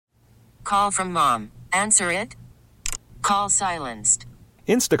call from mom. Answer it. Call silenced.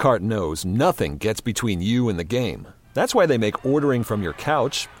 Instacart knows nothing gets between you and the game. That's why they make ordering from your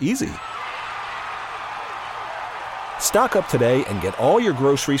couch easy. Stock up today and get all your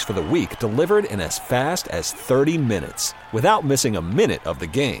groceries for the week delivered in as fast as 30 minutes without missing a minute of the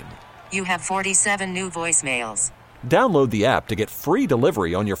game. You have 47 new voicemails. Download the app to get free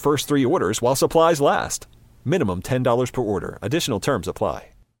delivery on your first 3 orders while supplies last. Minimum $10 per order. Additional terms apply.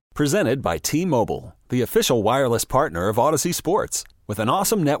 Presented by T-Mobile, the official wireless partner of Odyssey Sports. With an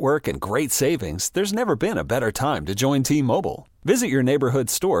awesome network and great savings, there's never been a better time to join T-Mobile. Visit your neighborhood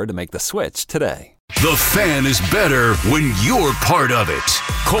store to make the switch today. The Fan is better when you're part of it.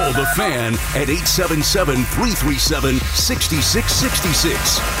 Call the Fan at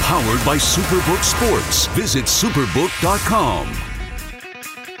 877-337-6666. Powered by Superbook Sports. Visit superbook.com.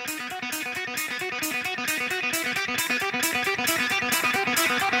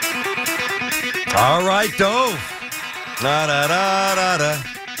 All right, Dove.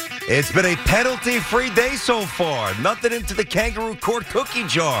 It's been a penalty-free day so far. Nothing into the kangaroo court cookie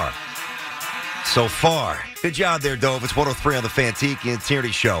jar so far. Good job there, Dove. It's 103 on the Fan, Tiki and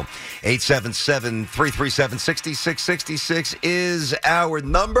Tierney Show. 877-337-6666 is our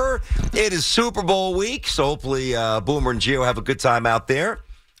number. It is Super Bowl week, so hopefully Boomer and Gio have a good time out there.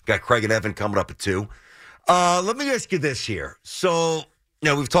 Got Craig and Evan coming up at 2. Let me ask you this here. So,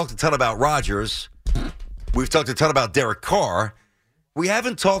 we've talked a ton about Rodgers. We've talked a ton about Derek Carr. We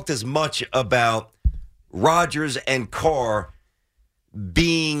haven't talked as much about Rodgers and Carr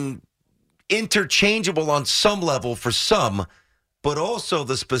being interchangeable on some level for some, but also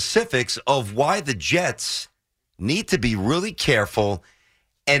the specifics of why the Jets need to be really careful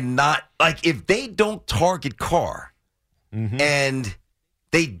and not, like, if they don't target Carr and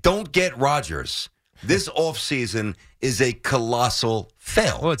they don't get Rodgers, this offseason is a colossal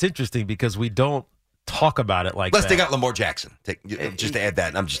fail. Well, it's interesting because we don't talk about it like Unless that. they got Lamar Jackson. Just to add that,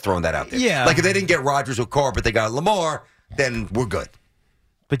 and I'm just throwing that out there. Yeah. Like, if they didn't get Rodgers or Carr, but they got Lamar, then we're good.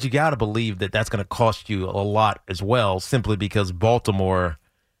 But you got to believe that that's going to cost you a lot as well, simply because Baltimore,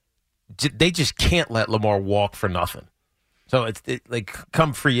 they just can't let Lamar walk for nothing. So it's like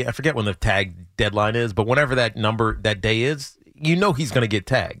come free. I forget when the tag deadline is, but whenever that day is, he's going to get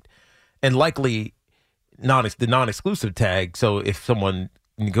tagged. And likely the non-exclusive tag. So if someone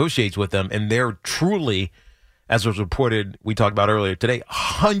negotiates with them and they're truly, as was reported, we talked about earlier today,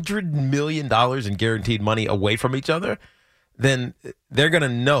 $100 million in guaranteed money away from each other, then they're going to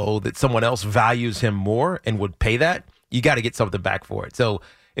know that someone else values him more and would pay that. You got to get something back for it. So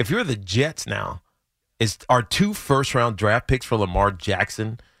if you're the Jets now, are 2 first-round draft picks for Lamar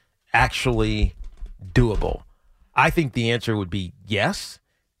Jackson actually doable? I think the answer would be yes,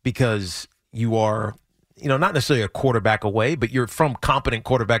 because you are, not necessarily a quarterback away, but you're from competent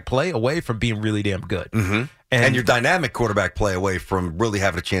quarterback play away from being really damn good. Mm-hmm. And your dynamic quarterback play away from really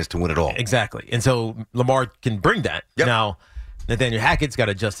having a chance to win it all. Exactly. And so Lamar can bring that. Yep. Now, Nathaniel Hackett's got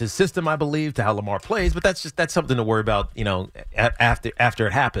to adjust his system, I believe, to how Lamar plays, but that's something to worry about, after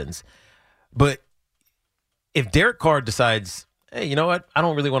it happens. But if Derek Carr decides, hey, you know what? I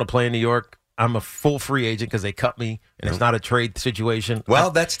don't really want to play in New York. I'm a full free agent because they cut me, and it's not a trade situation. Well,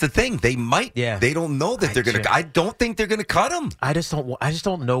 that's the thing. They might. Yeah. They don't know that they're going to. I don't think they're going to cut him. I just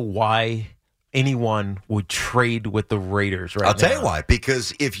don't know why anyone would trade with the Raiders right now. I'll tell you why.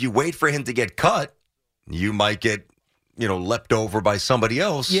 Because if you wait for him to get cut, you might get, leapt over by somebody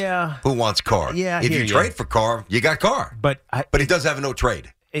else who wants Carr. Yeah, if you trade for Carr, you got Carr. But he does have a no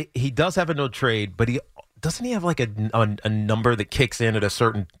trade. He does have a no trade, but doesn't he have like a number that kicks in at a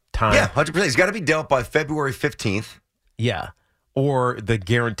certain time? Yeah, 100%. He's got to be dealt by February 15th. Yeah. Or the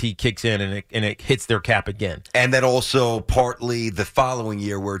guarantee kicks in and it hits their cap again. And then also partly the following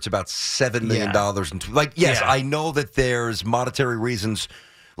year where it's about $7 million. I know that there's monetary reasons.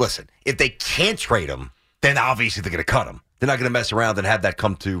 Listen, if they can't trade him, then obviously they're going to cut him. They're not going to mess around and have that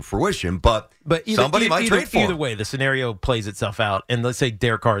come to fruition, but somebody might trade for him. Either way, the scenario plays itself out. And let's say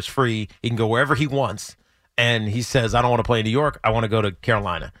Derek Carr is free. He can go wherever he wants. And he says, I don't want to play in New York. I want to go to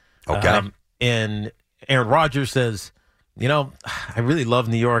Carolina. Okay. And Aaron Rodgers says, I really love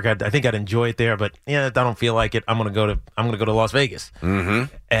New York. I think I'd enjoy it there, but I don't feel like it. I'm going to go to Las Vegas.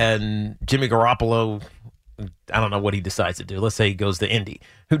 Mm-hmm. And Jimmy Garoppolo, I don't know what he decides to do. Let's say he goes to Indy.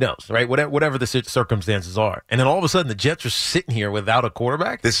 Who knows, right? Whatever the circumstances are. And then all of a sudden, the Jets are sitting here without a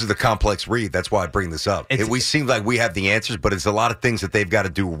quarterback. This is the complex read. That's why I bring this up. We seem like we have the answers, but it's a lot of things that they've got to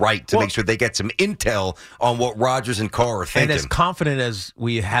do right to make sure they get some intel on what Rodgers and Carr are thinking. And as confident as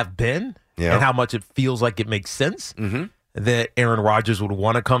we have been and how much it feels like it makes sense that Aaron Rodgers would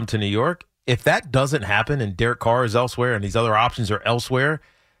want to come to New York, if that doesn't happen and Derek Carr is elsewhere and these other options are elsewhere,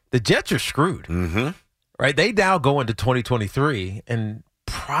 the Jets are screwed. Mm-hmm. Right? They now go into 2023 and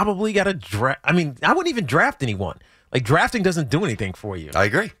probably got to draft. I mean, I wouldn't even draft anyone. Like, drafting doesn't do anything for you. I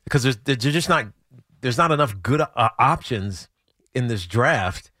agree. Because there's not enough good options in this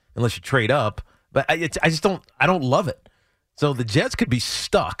draft unless you trade up. But I don't love it. So the Jets could be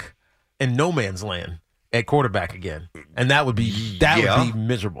stuck in no man's land at quarterback again, and that would be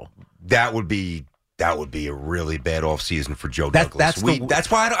miserable. That would be a really bad offseason for Joe Douglas. That's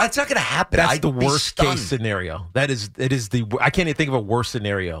why it's not going to happen. That's the worst case scenario. I can't even think of a worse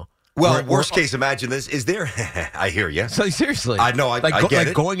scenario. Well, worst case, imagine this. Is there? I hear you. So seriously, I know. I get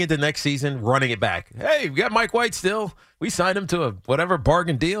it. Going into next season, running it back. Hey, we got Mike White still. We signed him to a whatever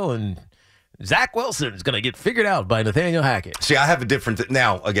bargain deal, and Zach Wilson is going to get figured out by Nathaniel Hackett. See, I have a different.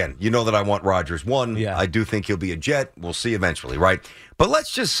 Now, again, you know that I want Rodgers. I do think he'll be a Jet. We'll see eventually, right? But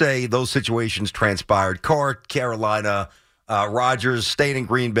let's just say those situations transpired. Carolina, Rodgers staying in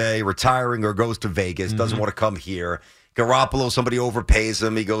Green Bay, retiring or goes to Vegas, doesn't want to come here. Garoppolo, somebody overpays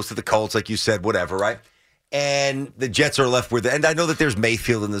him. He goes to the Colts, like you said, whatever, right? And the Jets are left with it. And I know that there's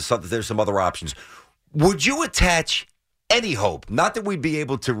Mayfield and there's some other options. Would you attach any hope? Not that we'd be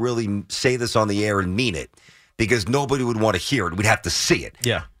able to really say this on the air and mean it, because nobody would want to hear it. We'd have to see it.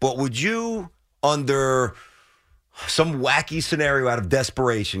 Yeah. But would you, under some wacky scenario out of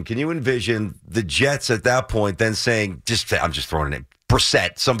desperation, can you envision the Jets at that point then saying, I'm just throwing it in,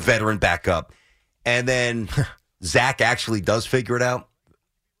 Brissett, some veteran backup, and then Zach actually does figure it out?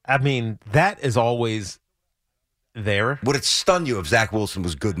 I mean, that is always there. Would it stun you if Zach Wilson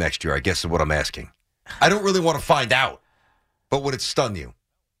was good next year, I guess is what I'm asking. I don't really want to find out, but would it stun you?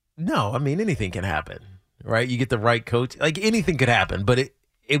 No, I mean, anything can happen, right? You get the right coach. Like, anything could happen, but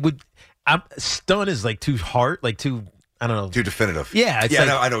it would – stun is like too hard, like too – I don't know. Too definitive. Yeah.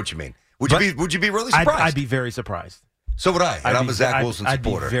 I know what you mean. Would you be really surprised? I'd be very surprised. So would I. And I'm a Zach Wilson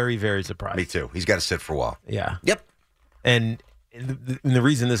supporter. I'd be very, very surprised. Me too. He's got to sit for a while. Yeah. Yep. And the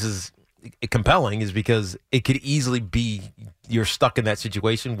reason this is compelling is because it could easily be you're stuck in that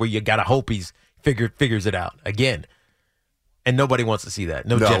situation where you got to hope he's figures it out again. And nobody wants to see that.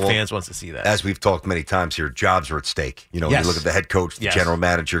 No Jet fans wants to see that. As we've talked many times here, jobs are at stake. You know, Yes. you look at the head coach, the general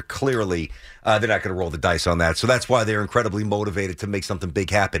manager, clearly they're not going to roll the dice on that. So that's why they're incredibly motivated to make something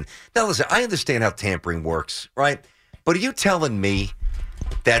big happen. Now, listen, I understand how tampering works, right? But are you telling me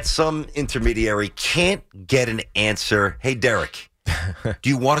that some intermediary can't get an answer? Hey, Derek,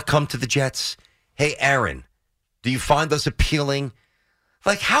 do you want to come to the Jets? Hey, Aaron, do you find us appealing?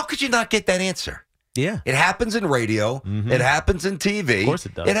 Like, how could you not get that answer? Yeah. It happens in radio. It happens in TV. Of course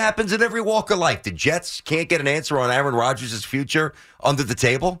it does. It happens in every walk of life. The Jets can't get an answer on Aaron Rodgers' future under the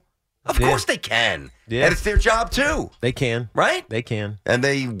table? Of course they can. Yeah. And it's their job, too. They can. Right? They can. And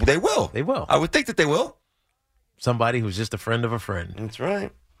they will. They will. I would think that they will. Somebody who's just a friend of a friend. That's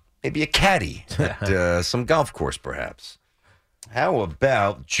right. Maybe a caddy at some golf course, perhaps. How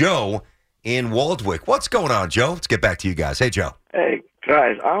about Joe in Waldwick? What's going on, Joe? Let's get back to you guys. Hey, Joe. Hey,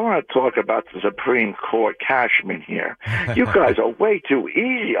 guys, I want to talk about the Supreme Court Cashman here. You guys are way too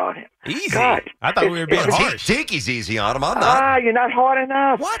easy on him. Easy? Guys, I thought we were being harsh. Tiki's easy on him. I'm not. You're not hard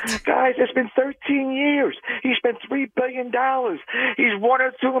enough. What? Guys, it's been 13 years. He spent $3 billion. He's 1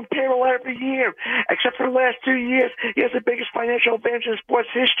 or 2 in payroll every year. Except for the last 2 years, he has the biggest financial advantage in sports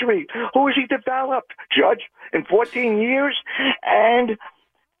history. Who has he developed? Judge, in 14 years? And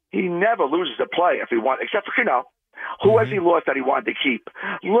he never loses a play if he wants, except for, who has he lost that he wanted to keep?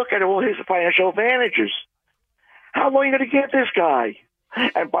 Look at all his financial advantages. How long are you going to give this guy?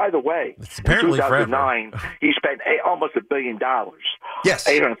 And by the way, It's in apparently 2009, he spent almost $1 billion. Yes.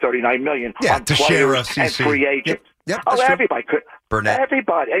 $839 million on to share players and FCC. free agents. Yep, that's true. Everybody could. Burnett.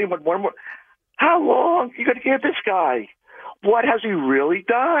 Everybody. Anyone one more. How long are you going to give this guy? What has he really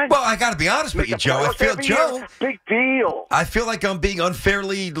done? Well, I got to be honest with you, Joe. I feel, Joe, big deal. I feel like I'm being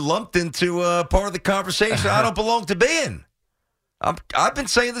unfairly lumped into part of the conversation I don't belong to be in. I've been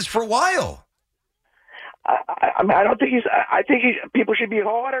saying this for a while. I mean, I don't think I think people should be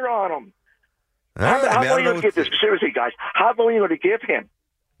harder on him. How long are you going to give this? Seriously, guys, how long are you going to give him?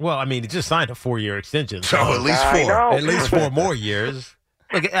 Well, I mean, he just signed a 4-year extension. So at least 4. I know. At least 4 more years.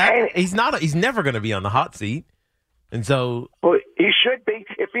 Look, he's never going to be on the hot seat. And so, well, he should be.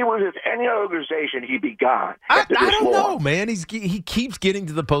 If he was with any other organization, he'd be gone. I don't know, man. He keeps getting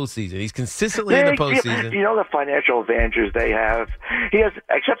to the postseason. He's consistently in the postseason. You know the financial advantages they have. He has,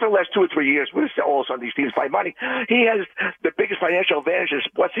 except for the last 2 or 3 years, where all of a sudden these teams find money. He has the biggest financial advantage in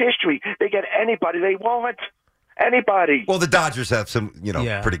sports history. They get anybody they want. Anybody. Well, the Dodgers have some,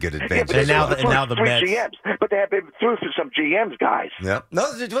 pretty good advantages. And now the Mets. GMs, but they have been through for some GMs, guys. Yeah.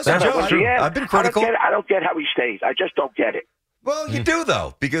 No, listen, Joe, I've been critical. I don't get how he stays. I just don't get it. Well, you do,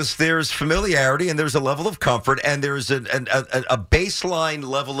 though, because there's familiarity and there's a level of comfort and there's a baseline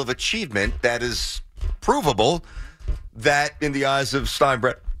level of achievement that is provable that, in the eyes of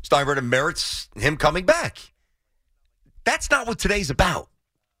Steinbrenner merits him coming back. That's not what today's about.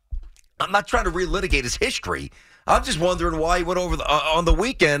 I'm not trying to relitigate his history. I'm just wondering why he went over the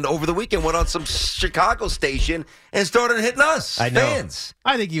weekend went on some Chicago station and started hitting us, fans.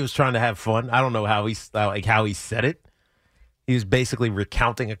 I think he was trying to have fun. I don't know how he said it. He was basically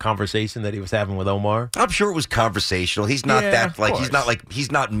recounting a conversation that he was having with Omar. I'm sure it was conversational. He's not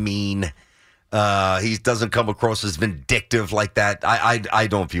he's not mean. He doesn't come across as vindictive like that. I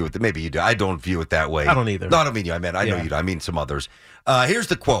don't view it. Maybe you do. I don't view it that way. I don't either. No, I don't mean you. I know you do. I mean some others. Here's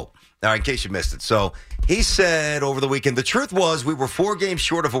the quote. Now, in case you missed it. So he said over the weekend, the truth was we were 4 games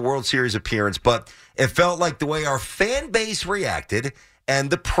short of a World Series appearance, but it felt like the way our fan base reacted and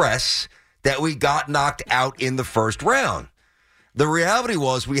the press that we got knocked out in the first round. The reality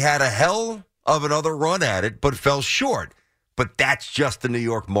was we had a hell of another run at it, but fell short. But that's just the New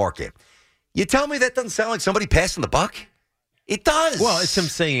York market. You tell me that doesn't sound like somebody passing the buck? It does. Well, it's him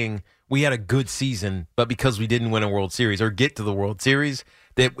saying we had a good season, but because we didn't win a World Series or get to the World Series,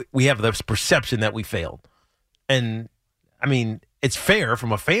 that we have this perception that we failed. And, I mean, it's fair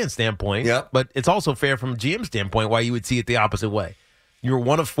from a fan standpoint, but it's also fair from a GM standpoint why you would see it the opposite way. You were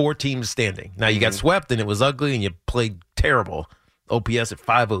one of 4 teams standing. Now, you got swept, and it was ugly, and you played terrible. OPS at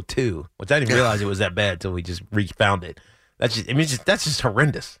 502, which I didn't realize it was that bad until we just refound it. That's just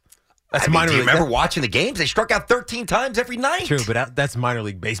horrendous. That's do you remember watching the games? They struck out 13 times every night. True, but that's minor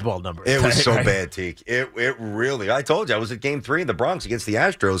league baseball numbers. It was so bad, Teak. It really. I told you I was at Game 3 in the Bronx against the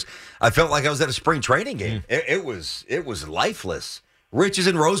Astros. I felt like I was at a spring training game. It was lifeless. Rich is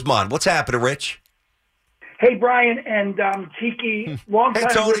in Rosemont. What's happening, Rich? Hey, Brian and Tiki,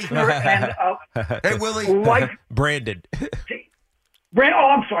 long-time listener. And, hey, Willie. Brandon.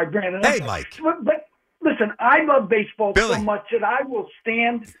 I'm sorry, Brandon. Hey, Mike. But listen, I love baseball Billy. so much that I will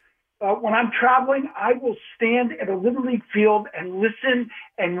stand, when I'm traveling, I will stand at a Little League field and listen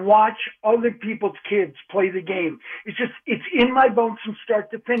and watch other people's kids play the game. It's in my bones from start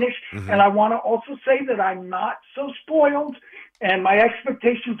to finish. And I want to also say that I'm not so spoiled and my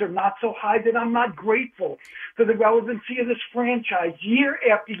expectations are not so high that I'm not grateful for the relevancy of this franchise year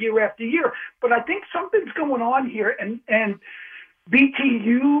after year after year. But I think something's going on here, and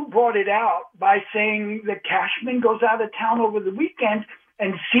BTU brought it out by saying that Cashman goes out of town over the weekend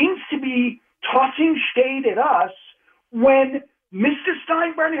and seems to be tossing shade at us when Mr.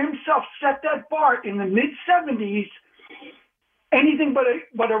 Steinbrenner himself set that bar in the mid-'70s. Anything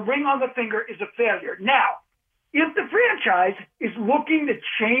but a ring on the finger is a failure. Now, if the franchise is looking to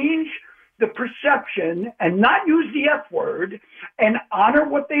change the perception and not use the F word and honor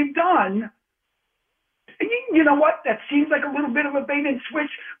what they've done, you know what? That seems like a little bit of a bait and switch,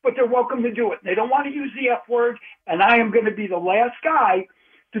 but they're welcome to do it. They don't want to use the F word, and I am going to be the last guy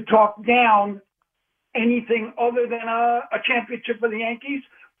to talk down anything other than a championship for the Yankees.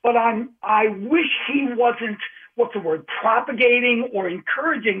 But I wish he wasn't, propagating or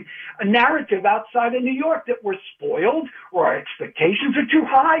encouraging a narrative outside of New York that we're spoiled or our expectations are too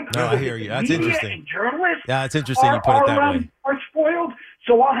high. No, I hear you. That's interesting. And journalists it's interesting you put it that way. Are spoiled.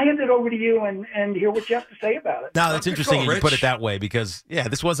 So I'll hand it over to you and hear what you have to say about it. No, that's interesting you put it that way because,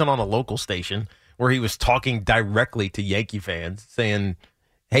 this wasn't on a local station where he was talking directly to Yankee fans saying,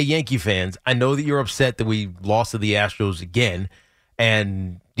 hey, Yankee fans, I know that you're upset that we lost to the Astros again.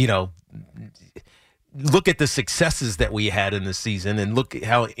 And, look at the successes that we had in the season and look at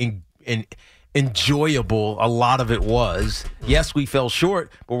how enjoyable a lot of it was. Yes, we fell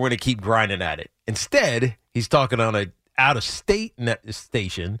short, but we're going to keep grinding at it. Instead, he's talking on a out-of-state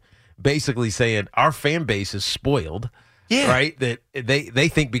station, basically saying our fan base is spoiled, right? That they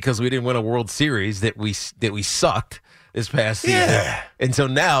think because we didn't win a World Series that we sucked this past season. Yeah. And so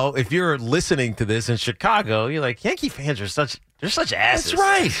now, if you're listening to this in Chicago, you're like, Yankee fans are such asses. That's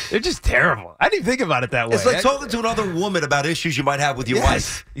right. They're just terrible. I didn't think about it that way. It's like talking to another woman about issues you might have with your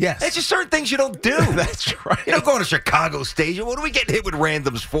wife. Yes. It's just certain things you don't do. That's right. You don't go on a Chicago station. What are we getting hit with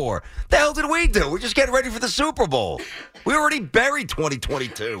randoms for? The hell did we do? We're just getting ready for the Super Bowl. We already buried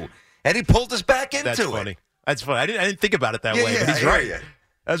 2022, and he pulled us back into That's funny. That's funny. I didn't think about it that way, but he's I right. hear ya.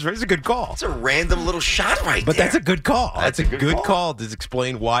 That's a good call. It's a random little shot right But there. that's a good call. That's a good call to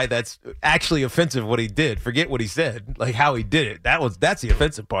explain why that's actually offensive what he did. Forget what he said, like how he did it. That's the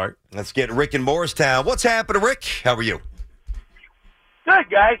offensive part. Let's get Rick in Morristown. What's happening, Rick? How are you? Good,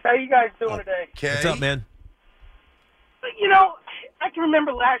 guys. How you guys doing today? Okay. What's up, man? I can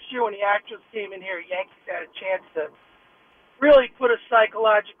remember last year when the Astros came in here, Yankees had a chance to really put a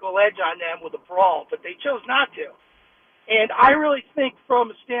psychological edge on them with a brawl, but they chose not to. And I really think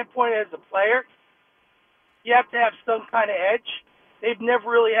from a standpoint as a player, you have to have some kind of edge. They've never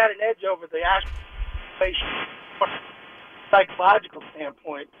really had an edge over the Astros from a psychological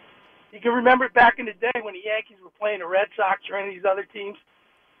standpoint. You can remember back in the day when the Yankees were playing the Red Sox or any of these other teams,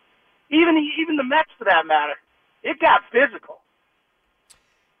 even the Mets for that matter, it got physical.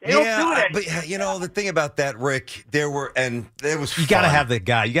 They don't do it anymore. But the thing about that, Rick, there was You got to have the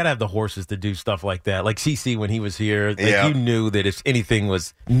guy. You got to have the horses to do stuff like that. Like CC when he was here, you knew that if anything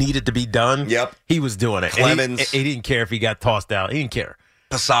was needed to be done, he was doing it. Clemens. He didn't care if he got tossed out. He didn't care.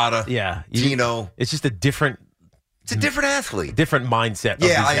 Posada. Yeah. Tino. It's just a different... It's a different athlete. Different mindset.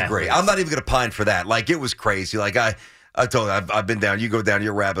 Yeah, I agree. I'm not even going to pine for that. Like, it was crazy. Like, I told you, I've been down. You go down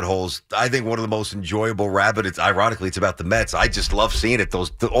your rabbit holes. I think one of the most enjoyable ironically, it's about the Mets. I just love seeing it.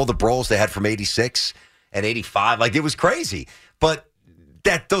 All the brawls they had from 86 and 85. Like, it was crazy. But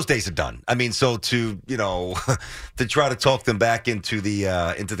those days are done. I mean, so to try to talk them back into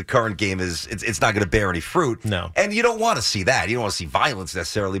the current game it's not going to bear any fruit. No. And you don't want to see that. You don't want to see violence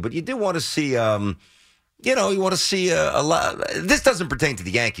necessarily, but you do want to see you want to see a lot. This doesn't pertain to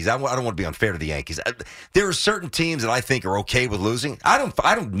the Yankees. I don't want to be unfair to the Yankees. There are certain teams that I think are okay with losing. I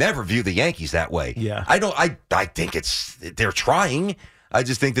don't never view the Yankees that way. Yeah. I think they're trying. I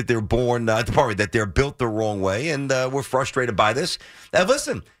just think that they're that they're built the wrong way, and we're frustrated by this. Now,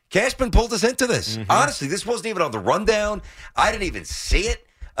 listen, Cashman pulled us into this. Mm-hmm. Honestly, this wasn't even on the rundown. I didn't even see it.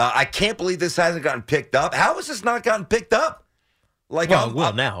 I can't believe this hasn't gotten picked up. How has this not gotten picked up? It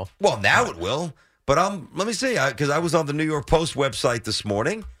will now. Well, now it will. But let me see, because I was on the New York Post website this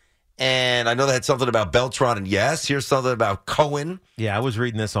morning, and I know they had something about Beltran and Yes. Here's something about Cohen. Yeah, I was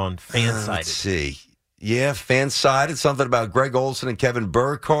reading this on Fansided. Let's see. Yeah, Fansided. Something about Greg Olson and Kevin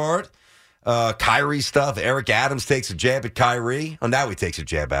Burkhardt. Kyrie stuff. Eric Adams takes a jab at Kyrie. Oh, now he takes a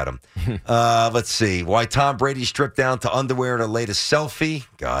jab at him. Let's see. Why Tom Brady stripped down to underwear in a latest selfie.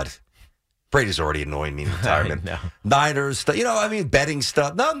 God. Brady's already annoying me in retirement. Niners stuff. Betting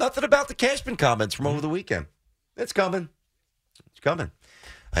stuff. No, nothing about the Cashman comments from over the weekend. It's coming. It's coming.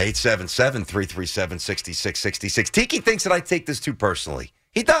 877-337-6666. Tiki thinks that I take this too personally.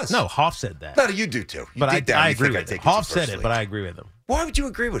 He does. No, Hoff said that. No, you do too. But I agree with him. Hoff said it, but I agree with him. Why would you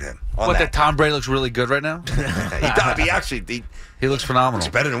agree with him? That Tom Brady looks really good right now? He looks phenomenal.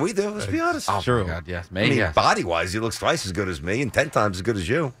 Looks better than we do, let's be honest. Oh, true. My God, yes. Body-wise, he looks twice as good as me and 10 times as good as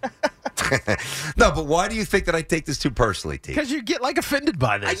you. No, but why do you think that I take this too personally, T? Because you get offended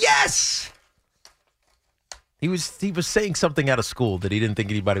by this. Yes! He was saying something out of school that he didn't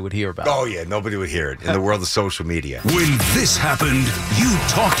think anybody would hear about. Oh, yeah, nobody would hear it in the world of social media. When this happened, you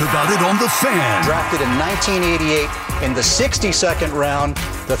talked about it on The Fan. Drafted in 1988 in the 62nd round,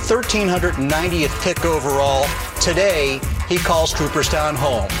 the 1,390th pick overall. Today, he calls Cooperstown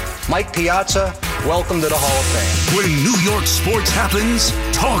home. Mike Piazza, welcome to the Hall of Fame. When New York sports happens,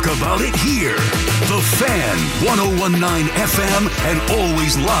 talk about it here. The Fan, 101.9 FM, and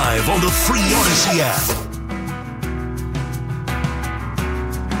always live on the free Odyssey app.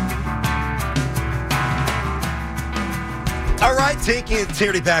 All right, taking it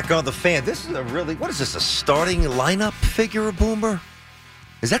Tierney back on The Fan. This is what is this, a starting lineup figure, a Boomer?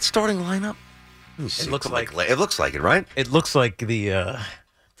 Is that starting lineup? It looks like it, right? It looks like the I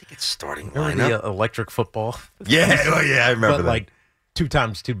think it's starting lineup. The electric football. Yeah, I remember but that. 2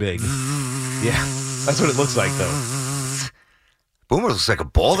 times too big. Yeah, that's what it looks like, though. Boomer looks like a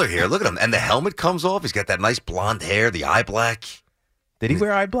baller here. Look at him. And the helmet comes off. He's got that nice blonde hair, the eye black. Did he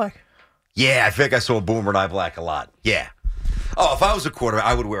wear eye black? Yeah, I think I saw Boomer in eye black a lot. Yeah. Oh, if I was a quarterback,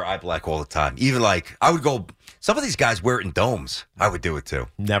 I would wear eye black all the time. Even I would go, some of these guys wear it in domes. I would do it too.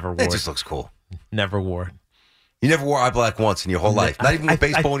 Never wore it. It just looks cool. Never wore it. You never wore eye black once in your whole life? Not even with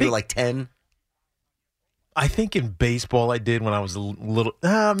baseball when you were like 10? I think in baseball I did when I was a little,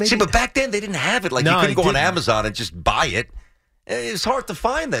 maybe. See, but back then they didn't have it. You couldn't go on Amazon and just buy it. It's hard to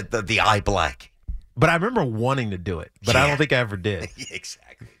find the eye black. But I remember wanting to do it, but I don't think I ever did.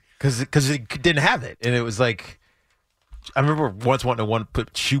 Exactly. Because it didn't have it. And it was like, I remember once wanting to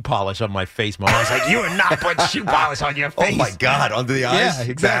put shoe polish on my face. My mom was like, "You are not putting shoe polish on your face." Oh my God, under the eyes?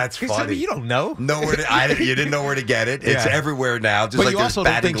 Yeah, exactly. That's funny. You don't know. You didn't know where to get it. It's everywhere now. Just but you also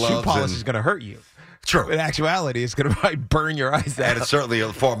don't think shoe polish is going to hurt you. True. In actuality, it's going to probably burn your eyes out. And it's certainly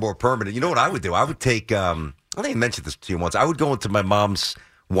far more permanent. You know what I would do? I would take, I think I mentioned this to you once. I would go into my mom's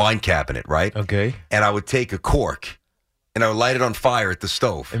wine cabinet, right? Okay. And I would take a cork and I would light it on fire at the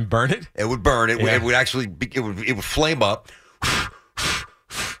stove. And burn it? It would burn. It would actually, it would flame up.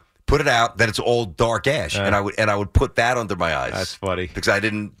 Put it out, then it's all dark ash, and I would put that under my eyes. That's funny because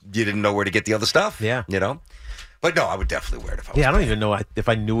you didn't know where to get the other stuff. Yeah, But no, I would definitely wear it if I was. I don't even know if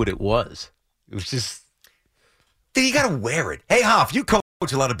I knew what it was. It was just Then you got to wear it. Hey, Hoff, you coach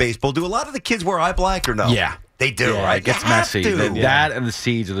a lot of baseball. Do a lot of the kids wear eye black or no? Yeah. They do, Yeah, right? it gets You have messy. to. That and the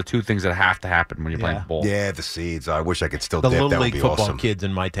seeds are the two things that have to happen when you're playing ball. Yeah, the seeds. I wish I could still The dip. Little That would League be football awesome. kids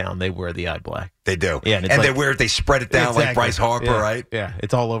in my town, they wear the eye black. They do. Yeah, and they wear it, they spread it down like Bryce Harper, yeah, right? Yeah,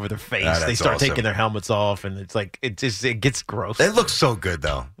 it's all over their face. That's They start awesome. taking their helmets off, and it's like, it gets gross. It looks so good,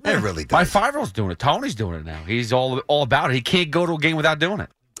 though. It really does. My 5-year-old's doing it. Tony's doing it now. He's all about it. He can't go to a game without doing it.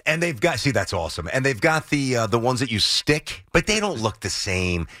 And they've got, see, that's awesome. And they've got the ones that you stick, but they don't look the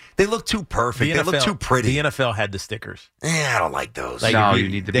same. They look too perfect. They look too pretty. The NFL had the stickers. I don't like those. Like, No, if you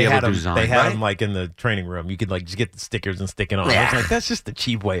need to they be able had to them, design, They had right? them like in the training room. You could like just get the stickers and stick it on. I Yeah. was like, that's just the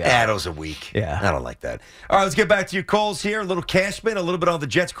cheap way out. Yeah, those are weak. Yeah. I don't like that. All right, let's get back to your calls here. A little Cashman, a little bit on the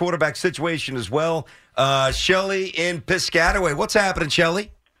Jets quarterback situation as well. Shelley in Piscataway. What's happening,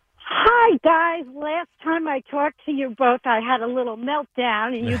 Shelley? Hi, guys. Last time I talked to you both, I had a little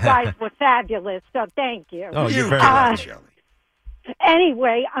meltdown, and you guys were fabulous, so thank you. Oh, you're very Uh, welcome, Shelley.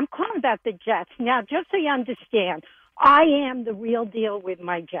 Anyway, I'm calling about the Jets. Now, just so you understand, I am the real deal with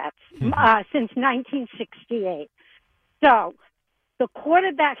my Jets since 1968. So, the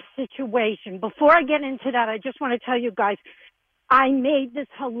quarterback situation, before I get into that, I just want to tell you guys, I made this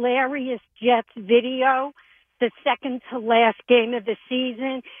hilarious Jets video the second to last game of the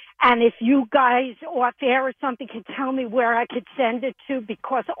season. And if you guys off air or something could tell me where I could send it to,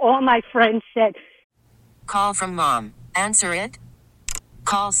 because all my friends said, Call from mom. Answer it.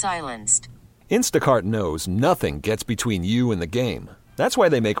 Call silenced. Instacart knows nothing gets between you and the game. That's why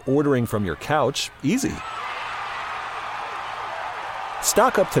they make ordering from your couch easy.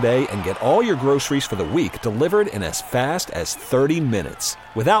 Stock up today and get all your groceries for the week delivered in as fast as 30 minutes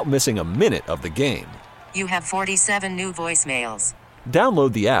without missing a minute of the game. You have 47 new voicemails.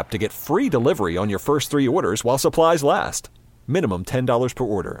 Download the app to get free delivery on your first 3 orders while supplies last. Minimum $10 per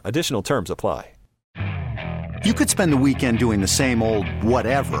order. Additional terms apply. You could spend the weekend doing the same old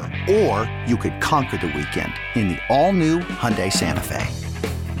whatever, or you could conquer the weekend in the all-new Hyundai Santa Fe.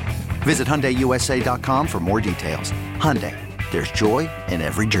 Visit HyundaiUSA.com for more details. Hyundai, there's joy in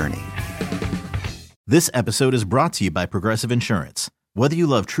every journey. This episode is brought to you by Progressive Insurance. Whether you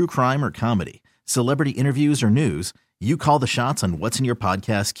love true crime or comedy, celebrity interviews or news, you call the shots on what's in your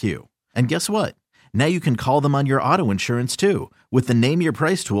podcast queue. And guess what? Now you can call them on your auto insurance too with the Name Your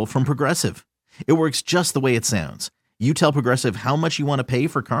Price tool from Progressive. It works just the way it sounds. You tell Progressive how much you want to pay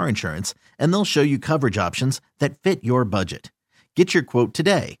for car insurance, and they'll show you coverage options that fit your budget. Get your quote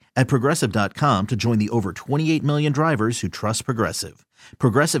today at Progressive.com to join the over 28 million drivers who trust Progressive.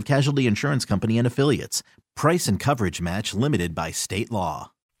 Progressive Casualty Insurance Company and Affiliates. Price and coverage match limited by state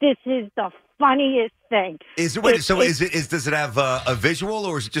law. this is the funniest thing. Does it have a visual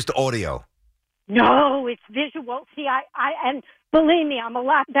or is it just audio? No, it's visual. See, and believe me, I'm a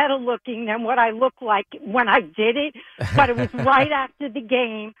lot better looking than what I looked like when I did it. But it was right after the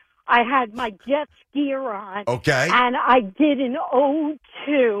game. I had my Jets gear on. Okay. And I did an ode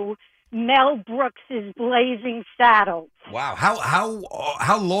to Mel Brooks's Blazing Saddles. Wow.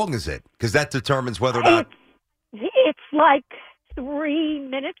 How long is it? Because that determines whether or not. It's like 3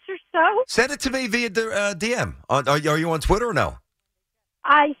 minutes or so. Send it to me via DM. Are you on Twitter or no?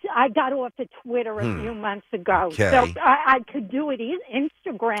 I got off of Twitter a few months ago, Okay. so I could do it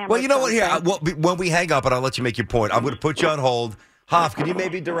Instagram. Well, or you know what? Here, something. when we hang up, and I'll let you make your point, I'm going to put you on hold. Hoff, can you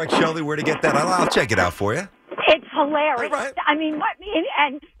maybe direct Shelley where to get that? I'll check it out for you. It's hilarious. I mean,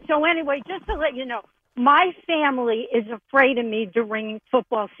 and so anyway, just to let you know, my family is afraid of me during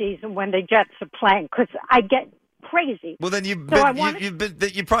football season when the Jets are playing because I get crazy. Well, then you've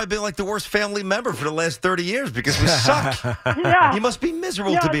probably been like the worst family member for the last 30 years because we suck. Yeah. You must be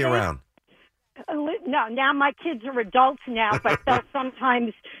miserable to be around. No, now my kids are adults now, but they'll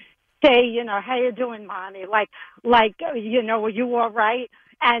sometimes say, how you doing, Mommy? Like, are you all right?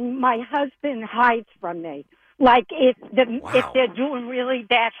 And my husband hides from me. Like, if they're doing really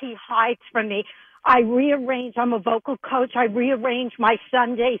bad, he hides from me. I'm a vocal coach. I rearrange my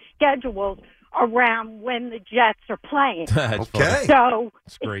Sunday schedules around when the Jets are playing. Okay. So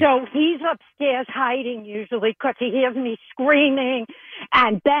he's upstairs hiding usually because he hears me screaming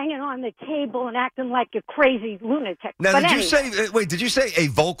and banging on the table and acting like a crazy lunatic. Now, But did you say a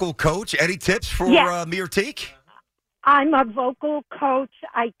vocal coach? Any tips for Mir Teak? I'm a vocal coach.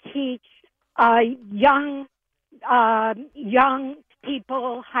 I teach young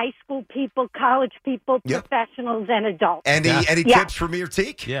people, high school people, college people, professionals, and adults. Any tips for Mir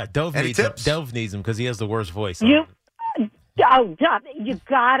Teak? Yeah, Dove Any needs him. tips? Dove needs him because he has the worst voice. You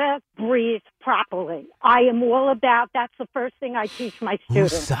gotta breathe properly. I am all about. That's the first thing I teach my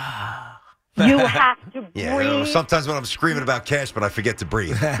students. You have to breathe. Sometimes when I'm screaming about Cashman, I forget to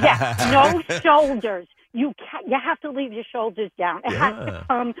breathe. Yeah, no shoulders. you have to leave your shoulders down. It has to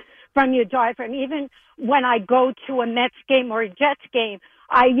come from your diaphragm. Even when I go to a Mets game or a Jets game,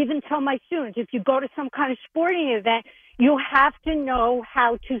 I even tell my students, if you go to some kind of sporting event, you have to know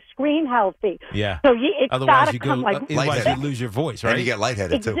how to scream healthy. Yeah. So it's otherwise gotta you come like otherwise you lose your voice, right? And you get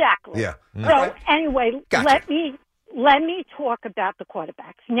lightheaded too. Exactly. Yeah. So anyway, Gotcha. let me talk about the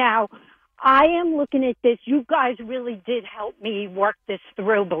quarterbacks. Now, I am looking at this. You guys really did help me work this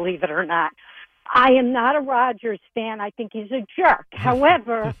through, believe it or not. I am not a Rodgers fan. I think he's a jerk.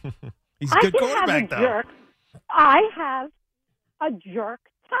 However, he's a good I can quarterback, have a though. jerk. I have a jerk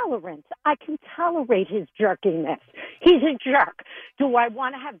tolerance. I can tolerate his jerkiness. He's a jerk. Do I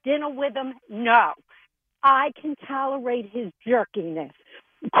want to have dinner with him? No. I can tolerate his jerkiness.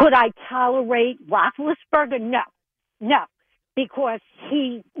 Could I tolerate Roethlisberger? No. Because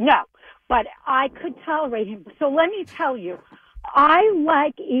no. But I could tolerate him. So let me tell you, I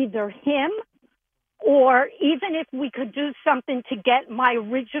like either him or even if we could do something to get my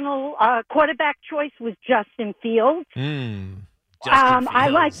original quarterback choice was Justin Fields. I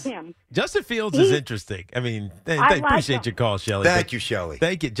like him. Justin Fields is interesting. I mean, I like appreciate him. your call, Shelley. Thank you, Shelley.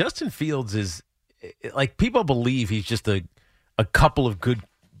 Thank you. Justin Fields is like people believe he's just a couple of good,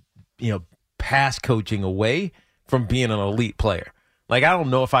 pass coaching away from being an elite player. Like, I don't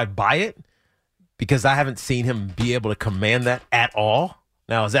know if I buy it because I haven't seen him be able to command that at all.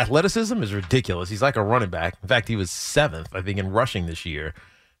 Now, his athleticism is ridiculous. He's like a running back. In fact, he was 7th, I think, in rushing this year.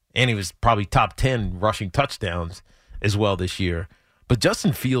 And he was probably top 10 rushing touchdowns as well this year. But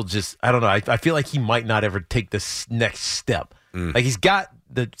Justin Fields just, I don't know. I feel like he might not ever take this next step. Like, he's got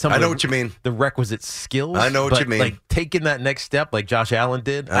what you mean. The requisite skills. I know what you mean. Like, taking that next step like Josh Allen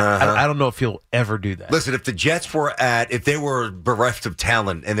did, I don't know if he'll ever do that. Listen, if the Jets if they were bereft of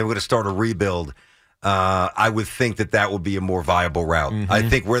talent and they were going to start a rebuild, I would think that would be a more viable route. I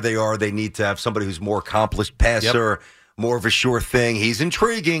think where they are, they need to have somebody who's more accomplished passer, more of a sure thing. He's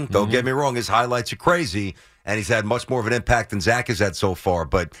intriguing. Don't get me wrong. His highlights are crazy, and he's had much more of an impact than Zach has had so far.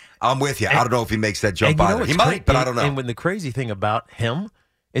 But I'm with you. I don't know if he makes that jump either. He might, but I don't know. And when the crazy thing about him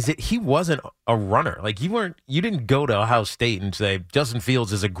is that he wasn't a runner. Like, you didn't go to Ohio State and say Justin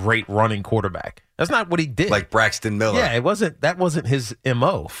Fields is a great running quarterback. That's not what he did. Like Braxton Miller. Yeah, that wasn't his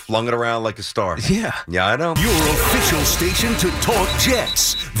MO. Flung it around like a star. Yeah. Yeah, I know. Your official station to talk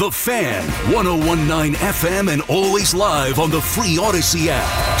Jets. The Fan, 101.9 FM, and always live on the free Odyssey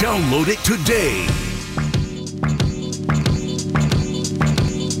app. Download it today.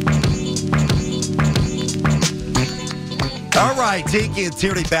 All right, Tiki and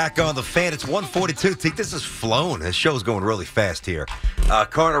Tierney back on the Fan. It's 1:42. Tiki, this is flown. This show's going really fast here.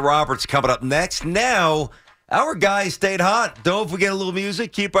 Carter Roberts coming up next. Now, our guy stayed hot. Dove, we get a little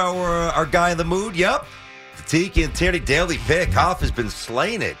music. Keep our guy in the mood. Yep. The Tiki and Tierney daily pick. Hoff has been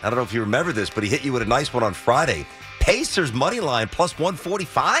slaying it. I don't know if you remember this, but he hit you with a nice one on Friday. Pacers money line plus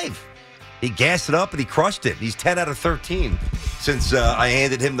 145. He gassed it up and he crushed it. He's 10 out of 13 since I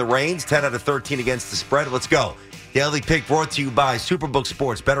handed him the reins. 10 out of 13 against the spread. Let's go. Daily Pick brought to you by Superbook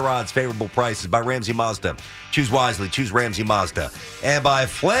Sports. Better odds, favorable prices. By Ramsey Mazda. Choose wisely. Choose Ramsey Mazda. And by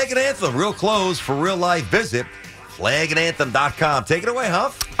Flag and Anthem. Real clothes for real life. Visit flagandanthem.com. Take it away,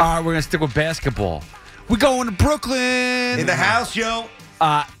 Huff. All right, we're going to stick with basketball. We're going to Brooklyn. In the house, yo.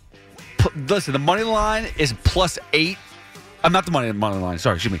 Listen, the money line is plus 8. I'm not the money line.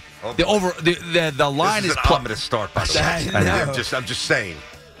 Sorry, excuse me. Oh, the line this is an ominous start, by the way. I know. I'm just saying.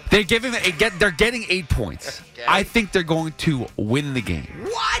 They're getting 8 points. Okay. I think they're going to win the game.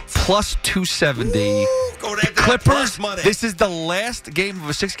 What? Plus 270. Ooh, going after Clippers. That plus money. This is the last game of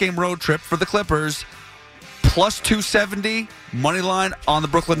a 6-game road trip for the Clippers. Plus 270 money line on the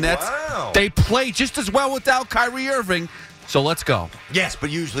Brooklyn Nets. Wow. They play just as well without Kyrie Irving. So let's go. Yes, but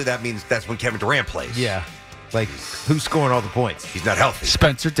usually that means that's when Kevin Durant plays. Yeah. Like, who's scoring all the points? He's not healthy.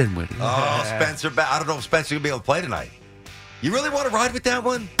 Spencer Dinwiddie. Oh, Spencer. I don't know if Spencer will be able to play tonight. You really want to ride with that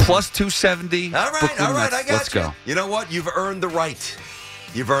one? Plus 270. All right, Brooklyn Nets. I got Let's you. go. You know what? You've earned the right.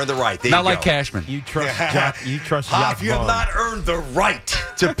 You've earned the right. There not you like go. Cashman. You trust Jock. You trust Hoff, Jock you have Vaughn. not earned the right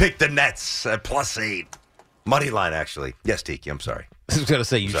to pick the Nets at plus 8. Money line, actually. Yes, Tiki, I'm sorry. I was going to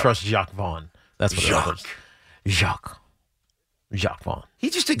say, you trust Jacques Vaughn. That's what Jacques. it is. Jacques Vaughn.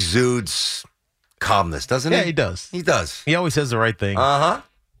 He just exudes calmness, doesn't he? Yeah, he does. He does. He always says the right thing. Uh-huh.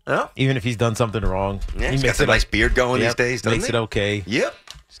 Yeah. Even if he's done something wrong. Yeah, he he's got a nice beard going these days, doesn't makes he? it okay. Yep.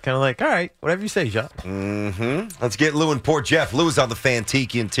 It's kind of like, all right, whatever you say, Jacques. Mm-hmm. Let's get Lou and Port Jeff. Lou is on the Fan,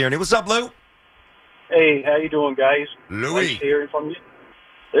 Tiki and Tierney. What's up, Lou? Hey, how you doing, guys? Louis. Nice hearing from you.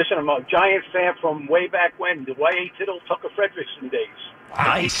 Listen, I'm a Giants fan from way back when, the Y.A. Tittle, Tucker Fredrickson days.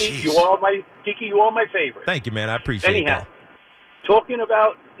 Nice. Tiki, you are my favorite. Thank you, man. I appreciate Anyhow, that. talking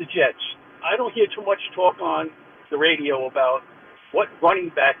about the Jets, I don't hear too much talk on the radio about what running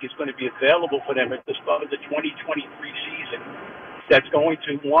back is going to be available for them at the start of the 2023 season that's going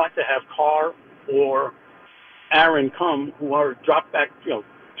to want to have Carr or Aaron come, who are drop back,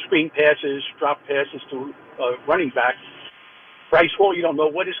 screen passes, drop passes to running back. Bryce Hall, you don't know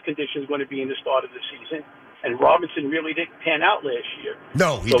what his condition is going to be in the start of the season. And Robinson really didn't pan out last year.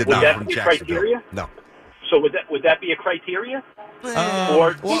 No, he did would not that from be Jacksonville. criteria? No. So would that be a criteria?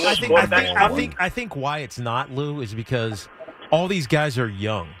 I think why it's not, Lou, is because all these guys are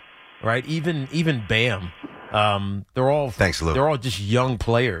young, right? Even Bam, they're all Thanks, Lou. They're all just young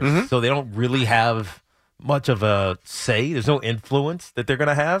players, so they don't really have much of a say. There's no influence that they're going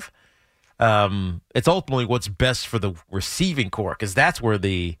to have. It's ultimately what's best for the receiving core, because that's where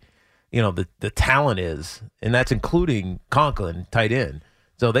the talent is, and that's including Conklin, tight end.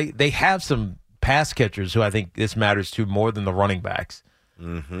 So they have some pass catchers who I think this matters to more than the running backs.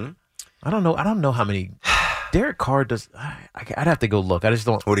 Mm-hmm. I don't know how many Derek Carr does. I'd have to go look. I just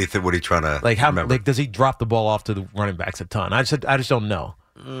don't. What do you think? What are you trying to remember? Does he drop the ball off to the running backs a ton? I just don't know.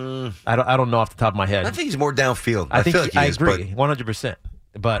 I don't know off the top of my head. I think he's more downfield. I think feel like he I is, agree 100%.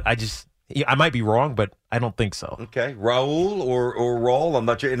 But I might be wrong, but I don't think so. Okay, Raul or Raul, I'm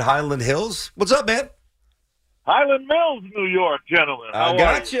not sure. In Highland Hills, what's up, man? Highland Mills, New York, gentlemen. I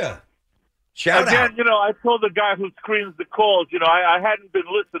gotcha. Shout Again, out. I told the guy who screens the calls, I hadn't been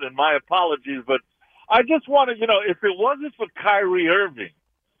listening. My apologies, but I just wanted, if it wasn't for Kyrie Irving,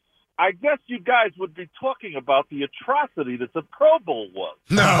 I guess you guys would be talking about the atrocity that the Pro Bowl was.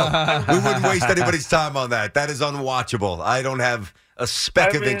 No, we wouldn't waste anybody's time on that. That is unwatchable. I don't have a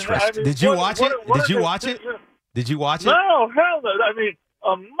speck of interest. Did you watch it? Did you watch it? Did you watch it? No, hell no. I mean,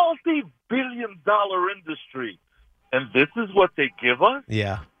 a multi-billion-dollar industry, and this is what they give us?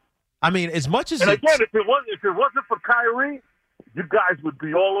 Yeah. I mean, as much as and again, if it wasn't for Kyrie, you guys would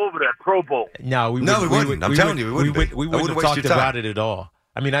be all over that Pro Bowl. No, we wouldn't. I'm telling you, we wouldn't have talked about it at all.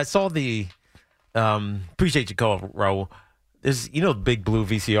 I mean, I saw the appreciate you calling, Raul. There's Big Blue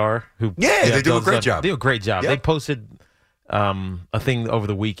VCR who they do a great job. They do a great job. Yep. They posted a thing over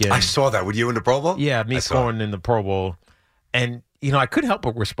the weekend. I saw that. Were you in the Pro Bowl? Yeah, me scoring in the Pro Bowl, and I couldn't help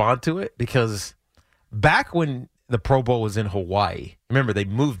but respond to it because back when the Pro Bowl was in Hawaii, remember they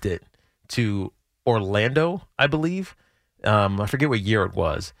moved it to Orlando, I believe. I forget what year it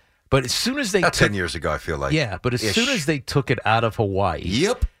was. But as soon as they took 10 years ago, I feel like. Yeah, but as soon as they took it out of Hawaii,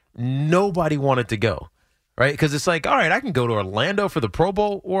 nobody wanted to go, right? Because it's like, all right, I can go to Orlando for the Pro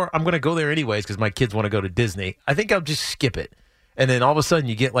Bowl, or I'm going to go there anyways because my kids want to go to Disney. I think I'll just skip it. And then all of a sudden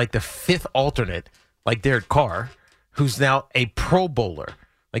you get like the fifth alternate, like Derek Carr, who's now a Pro Bowler.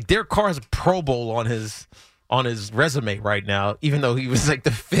 Like Derek Carr has a Pro Bowl on his resume right now, even though he was like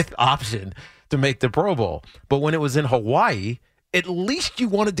the fifth option to make the Pro Bowl. But when it was in Hawaii, at least you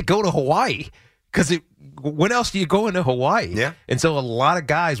wanted to go to Hawaii because when else do you go into Hawaii? Yeah. And so a lot of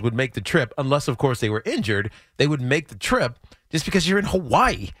guys would make the trip, unless, of course, they were injured. They would make the trip just because you're in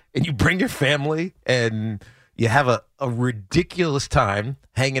Hawaii and you bring your family and you have a ridiculous time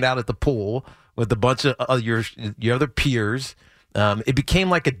hanging out at the pool with a bunch of your other peers. It became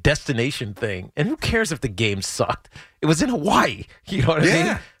like a destination thing. And who cares if the game sucked? It was in Hawaii. You know what I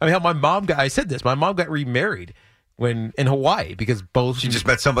mean? I mean, how my mom got remarried when in Hawaii because both. She just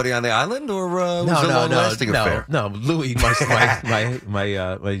met somebody on the island, or was it a long-lasting affair? No, Louis, my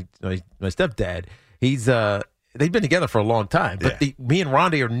stepdad. He's they've been together for a long time, but me and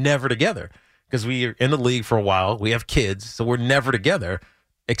Rondé are never together because we are in the league for a while. We have kids, so we're never together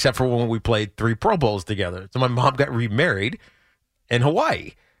except for when we played 3 Pro Bowls together. So my mom got remarried in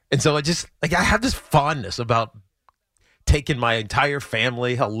Hawaii, and so I have this fondness about taking my entire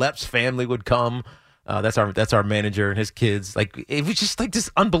family. How Lep's family would come. That's our manager and his kids. Like it was just like this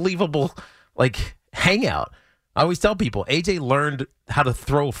unbelievable like hangout. I always tell people AJ learned how to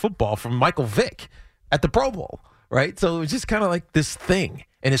throw a football from Michael Vick at the Pro Bowl, right? So it was just kind of like this thing.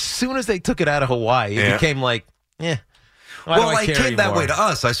 And as soon as they took it out of Hawaii, it became like, Well, it came that way to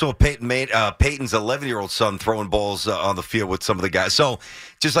us. I saw Peyton's 11-year-old son throwing balls on the field with some of the guys. So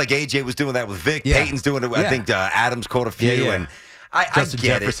just like AJ was doing that with Vic, Peyton's doing it. I think Adams caught a few, and I get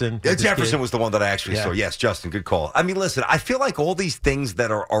Jefferson. it. Jefferson was the one that I actually saw. Yes, Justin, good call. I mean, listen, I feel like all these things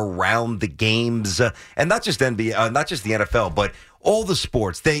that are around the games, and not just NBA, not just the NFL, but all the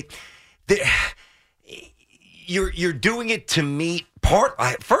sports, you're doing it to meet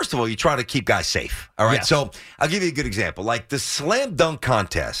first of all, you try to keep guys safe. All right. Yes. So I'll give you a good example. Like the slam dunk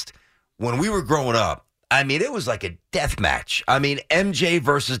contest, when we were growing up, I mean, it was like a death match. I mean, MJ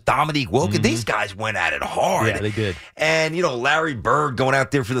versus Dominique Wilkins. These guys went at it hard. Yeah, they did. And, Larry Bird going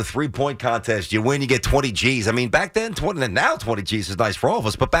out there for the three-point contest. You win, you get 20 G's. I mean, back then, now 20 G's is nice for all of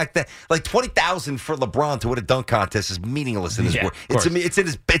us. But back then, like 20,000 for LeBron to win a dunk contest is meaningless in his world. It's in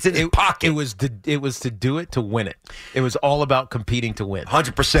his pocket. It was to do it to win it. It was all about competing to win.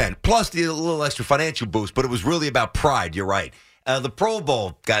 100%. Plus the little extra financial boost. But it was really about pride. You're right. The Pro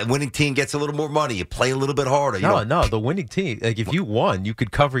Bowl winning team gets a little more money. You play a little bit harder. No, the winning team. Like if you won, you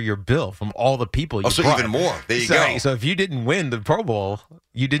could cover your bill from all the people. So brought. even more. There you go. So if you didn't win the Pro Bowl,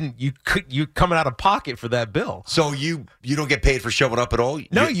 you coming out of pocket for that bill. So you don't get paid for showing up at all.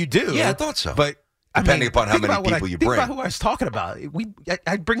 No, you do. Yeah, I thought so. But depending upon how many people you bring. Think about who I was talking about.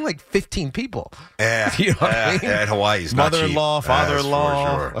 I'd bring like 15 people. Yeah, you know what I mean? Yeah, in Hawaii, it's not cheap. Mother-in-law,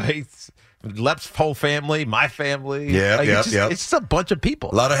 father-in-law. Sure. Like, Lep's whole family, my family. Yeah, it's just a bunch of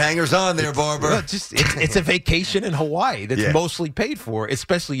people. A lot of hangers on there, Barbara. It's a vacation in Hawaii that's mostly paid for,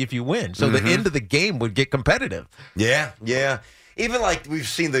 especially if you win. So the end of the game would get competitive. Yeah. Even like we've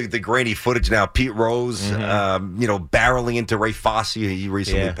seen the grainy footage now. Pete Rose, barreling into Ray Fosse. He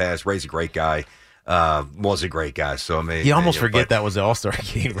recently passed. Ray's a great guy. Was a great guy. So I mean, you almost forget that was the All-Star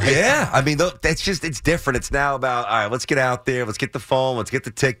game, right? Yeah, I mean, it's different. It's now about all right. Let's get out there. Let's get the phone. Let's get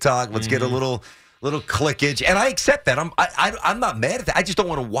the TikTok. Let's get a little clickage. And I accept that. I'm not mad at that. I just don't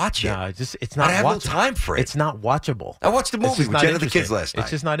want to watch it. No, it's not. I have no time for it. It's not watchable. I watched the movie with Jen and the kids last night.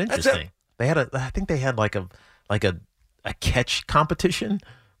 It's just not interesting. I think they had like a catch competition.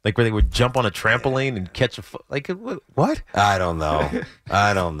 Like where they would jump on a trampoline and catch what? I don't know.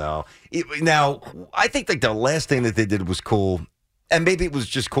 Now, I think like the last thing that they did was cool, and maybe it was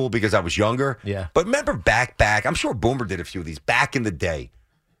just cool because I was younger. Yeah. But remember back, I'm sure Boomer did a few of these back in the day.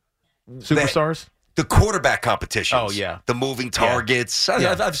 Superstars? The quarterback competitions. Oh yeah. The moving targets.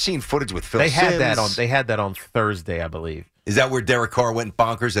 Yeah. I've seen footage with Phil They had Simms. They had that on Thursday, I believe. Is that where Derek Carr went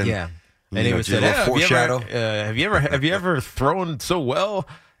bonkers and And he was saying, foreshadow? have you ever thrown so well?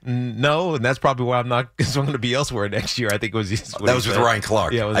 No, and that's probably why I'm going to be elsewhere next year. I think it was that was with Ryan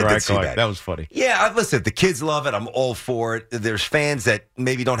Clark. Yeah, it was Ryan Clark. That was funny. Yeah, listen, the kids love it. I'm all for it. There's fans that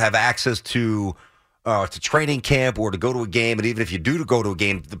maybe don't have access to training camp or to go to a game, and even if you do go to a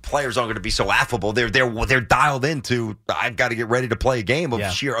game, the players aren't going to be so affable. They're dialed into. I've got to get ready to play a game of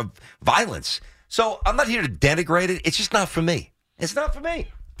sheer violence. So I'm not here to denigrate it. It's just not for me. It's not for me.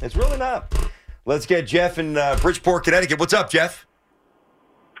 It's really not. Let's get Jeff in Bridgeport, Connecticut. What's up, Jeff?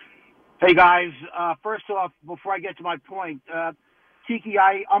 Hey, guys. First off, before I get to my point, Tiki,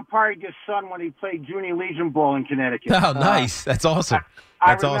 I umpired your son when he played Junior Legion ball in Connecticut. Oh, nice. That's awesome.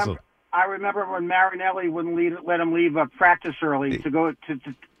 Awesome. I remember when Marinelli wouldn't let him leave practice early to go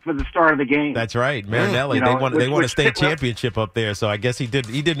for the start of the game. That's right. Marinelli, they won a state championship up there, so I guess he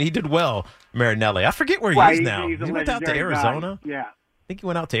did well, Marinelli. I forget where he is now. He went out to Arizona? Guy. Yeah. I think he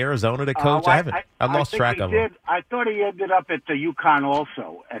went out to Arizona to coach. I lost track of him. I thought he ended up at the UConn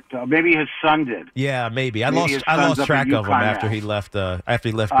also. Maybe his son did. Yeah, maybe. I lost track of him after he left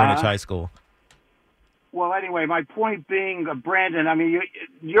Greenwich High School. Well, anyway, my point being, Brandon, I mean,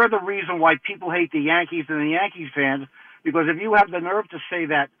 you're the reason why people hate the Yankees and the Yankees fans, because if you have the nerve to say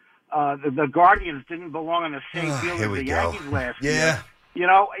that the Guardians didn't belong on the same field as the Yankees last year,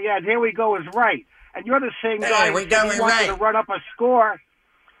 here we go is right. And you're the same guy who said he wanted to run up a score.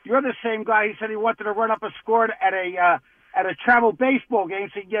 You're the same guy who said he wanted to run up a score at a travel baseball game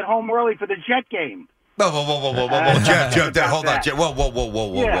so he could get home early for the Jet game. Whoa. Jeff, hold on. Jeff.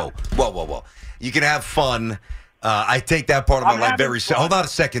 Whoa. You can have fun. I take that part of my life very seriously. Hold on a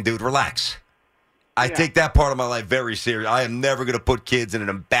second, dude. Relax. I take that part of my life very serious. I am never going to put kids in an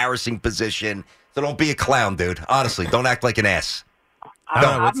embarrassing position. So don't be a clown, dude. Honestly, don't act like an ass.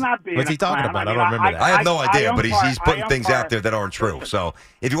 I'm not being what's he talking about? I don't remember that. I have no idea, but he's putting things out there that aren't true. So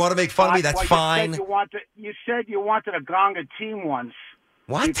if you want to make fun of me, that's fine. You said you wanted a Gonga team once.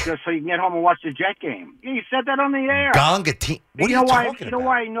 What? So you can get home and watch the Jet game. You said that on the air. Gonga team? What are you talking about? You know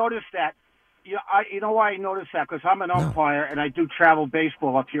why I noticed that? You know why I noticed that? Because I'm an umpire and I do travel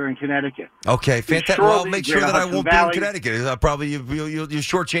baseball up here in Connecticut. Okay, fantastic. Well, make sure that I won't be in Connecticut. Probably you'll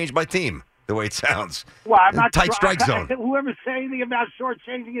shortchange my team. The way it sounds. Well, I'm not tight strike zone. Whoever said anything about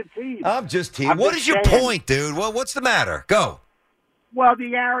shortchanging a team? I'm just teasing. What is your point, dude? Well, what's the matter? Go. Well,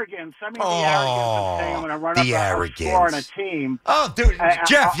 the arrogance. I mean, the arrogance of saying I'm going to run up a score on a team. Oh, dude,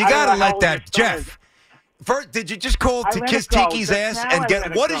 Jeff, you got to let that. Jeff, first, did you just call to kiss Tiki's ass and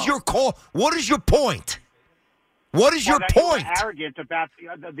get? What is your call? What is your point? What is your point? Arrogant about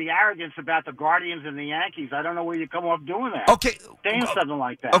the arrogance about the Guardians and the Yankees. I don't know where you come off doing that. Okay, saying something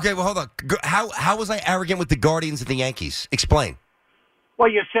like that. Okay, well, hold on. How was I arrogant with the Guardians and the Yankees? Explain. Well,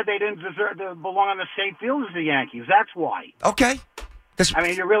 you said they didn't deserve to belong on the same field as the Yankees. That's why. Okay. I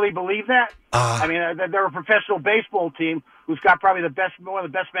mean, you really believe that? I mean, they're a professional baseball team who's got probably one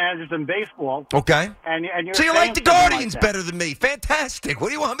of the best managers in baseball. Okay. And you're so you saying like the something Guardians like that. better than me? Fantastic. What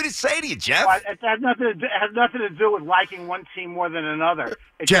do you want me to say to you, Jeff? Well, it has nothing to do with liking one team more than another.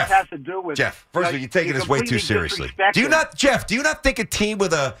 It Jeff, just has to do with Jeff. First of all, you're taking this way too completely seriously. disrespect Do you them. not, Jeff? Do you not think a team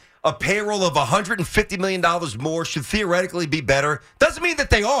with a payroll of $150 million more should theoretically be better? Doesn't mean that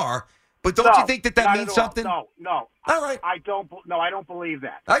they are, but don't you think that not means at all. something? No. All right. I don't believe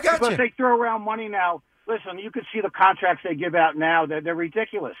that. I got because you. they throw around money now. Listen, you can see the contracts they give out now. They're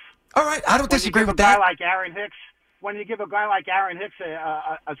ridiculous. All right, I don't disagree with that. When you give a guy like Aaron Hicks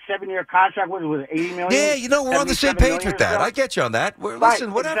a 7-year contract, what was it, $80 million? Yeah, we're on the same 77 page million with or that. so? I get you on that. Listen, Right,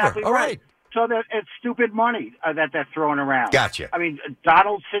 whatever. exactly All right. So that it's stupid money that they're throwing around. Gotcha. I mean,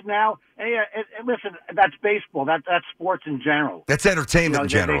 Donaldson now. Listen, that's baseball. That's sports in general. That's entertainment in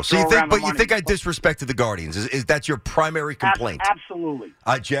general. So you think, but you think I disrespect disrespected the Guardians? Is that your primary complaint? Absolutely.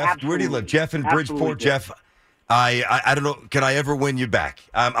 Jeff, where do you live? Jeff in Absolutely, Bridgeport. Jeff. Jeff, I don't know. Can I ever win you back?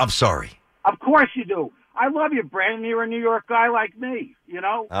 I'm sorry. Of course you do. I love you, Brandon. You're a New York guy like me.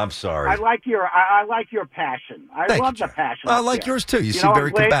 I'm sorry. I like your passion. I Thank love you, the passion. I up like there. yours too. You seem know, very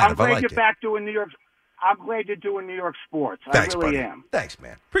I'm glad, combative. I'm glad I like you're it. back doing New York. I'm glad you're doing New York sports. Thanks, I really buddy. am. Thanks,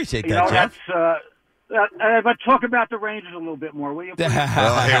 man. Appreciate You that, know, Jeff. but talk about the Rangers a little bit more, will you? Please?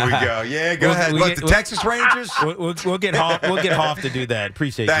 Oh, here we go. Yeah, go ahead. Look, the Texas Rangers. We'll get Hoff to do that.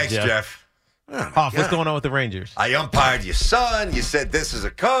 Appreciate Thanks, you, Jeff. Hoff, what's going on with the Rangers? I umpired your son. You said this is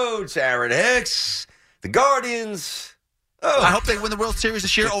a coach, Aaron Hicks, the Guardians. Oh, I hope they win the World Series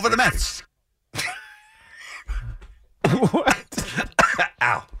this year over the Mets.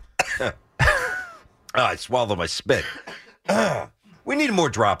 Ow. I swallowed my spit. We need more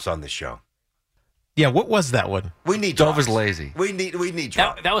drops on this show. Yeah, what was that one? We need Dover's drops. lazy. We need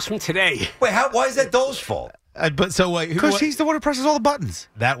drops. That was from today. Wait, why is that Dove's fault? But so Because he's the one who presses all the buttons.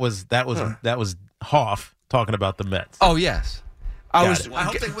 that was Hoff talking about the Mets. Oh, yes. Got I it.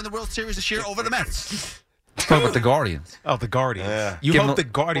 hope they win the World Series this year over the Mets. Talking about the Guardians. Oh, the Guardians. Yeah. You Give hope him- the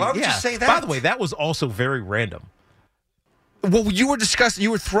Guardians. Why would you yeah. say that? By the way, that was also very random. Well, you were discussing,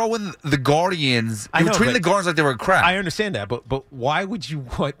 you were throwing the Guardians. I You were know, treating but the Guardians like they were crap. I understand that, but why would you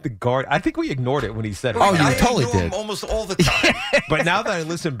want the guard? I think we ignored it when he said it. Oh, you I totally ignore him did. almost all the time. But now that I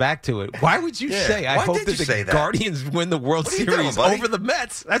listen back to it, why would you Yeah. say I Why hope did that you the say that? Guardians win the World What are you Series doing, buddy? over the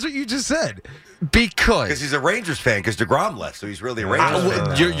Mets? That's what you just said. Because he's a Rangers fan because DeGrom left, so he's really a Rangers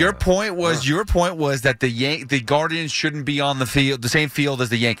fan. your point was that the Guardians shouldn't be on the field, the same field as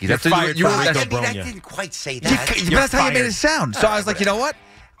the Yankees. You're That's what fired you were. from Rico That's, I Bronya. didn't quite say you, that. but that's how you made fired. it sound. So I was like, you know what?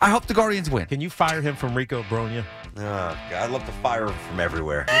 I hope the Guardians win. Can you fire him from Rico Bronya? Oh, God, I'd love to fire him from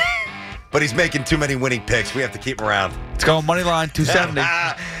everywhere. But he's making too many winning picks. We have to keep him around. Let's go money line 270.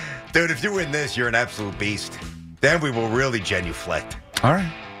 Dude, if you win this, you're an absolute beast. Then we will really genuflect. All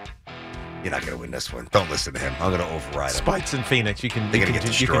right. You're not going to win this one. Don't listen to him. I'm going to override him. Spikes in Phoenix. You can, They're you gonna can,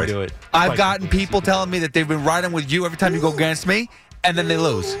 get do, you can destroyed. do it. I've Spikes gotten in Phoenix. people telling me that they've been riding with you every time you go against me, and then they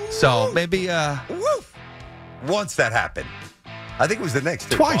lose. So maybe Once that happened. I think it was the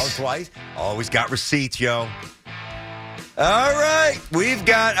next two. Twice. Twice. Always got receipts, yo. All right.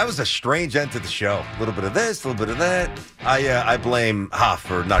 That was a strange end to the show. A little bit of this, a little bit of that. I blame Hoff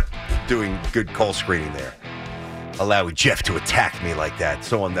for not doing good call screening there. Allowing Jeff to attack me like that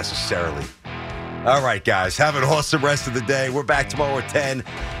so unnecessarily. All right, guys. Have an awesome rest of the day. We're back tomorrow at 10.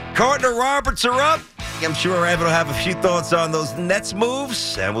 Gardner Roberts are up. I'm sure Evan will have a few thoughts on those Nets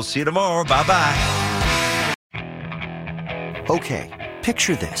moves, and we'll see you tomorrow. Bye-bye. Okay,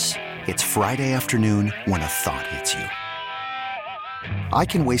 picture this. It's Friday afternoon when a thought hits you. I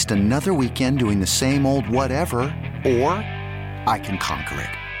can waste another weekend doing the same old whatever, or I can conquer it.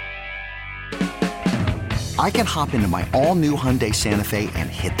 I can hop into my all-new Hyundai Santa Fe and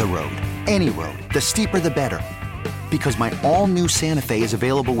hit the road. Any road. The steeper, the better. Because my all-new Santa Fe is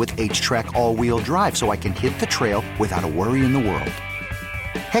available with H-Track all-wheel drive, so I can hit the trail without a worry in the world.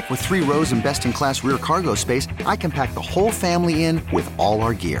 Heck, with 3 rows and best-in-class rear cargo space, I can pack the whole family in with all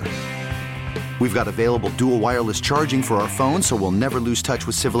our gear. We've got available dual wireless charging for our phones, so we'll never lose touch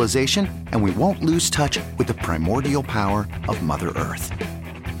with civilization, and we won't lose touch with the primordial power of Mother Earth.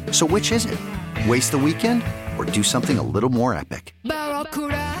 So which is it? Waste the weekend or do something a little more epic?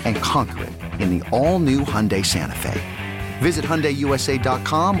 And conquer it in the all-new Hyundai Santa Fe. Visit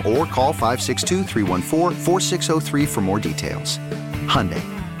HyundaiUSA.com or call 562-314-4603 for more details. Hyundai,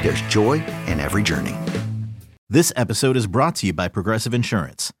 there's joy in every journey. This episode is brought to you by Progressive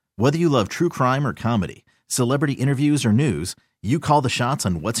Insurance. Whether you love true crime or comedy, celebrity interviews or news, you call the shots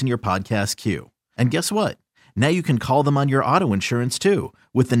on what's in your podcast queue. And guess what? Now you can call them on your auto insurance too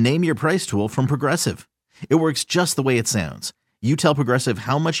with the Name Your Price tool from Progressive. It works just the way it sounds. You tell Progressive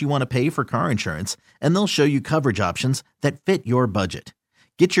how much you want to pay for car insurance, and they'll show you coverage options that fit your budget.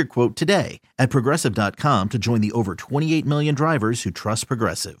 Get your quote today at Progressive.com to join the over 28 million drivers who trust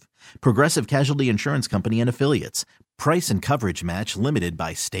Progressive. Progressive Casualty Insurance Company and Affiliates. Price and coverage match limited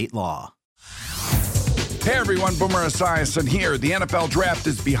by state law. Hey everyone, Boomer Esiason here. The NFL draft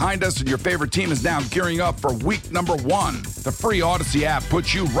is behind us and your favorite team is now gearing up for week number 1. The free Odyssey app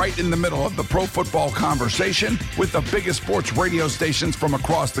puts you right in the middle of the pro football conversation with the biggest sports radio stations from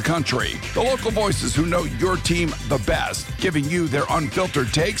across the country. The local voices who know your team the best, giving you their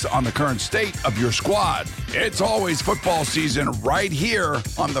unfiltered takes on the current state of your squad. It's always football season right here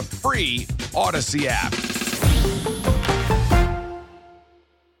on the free Odyssey app.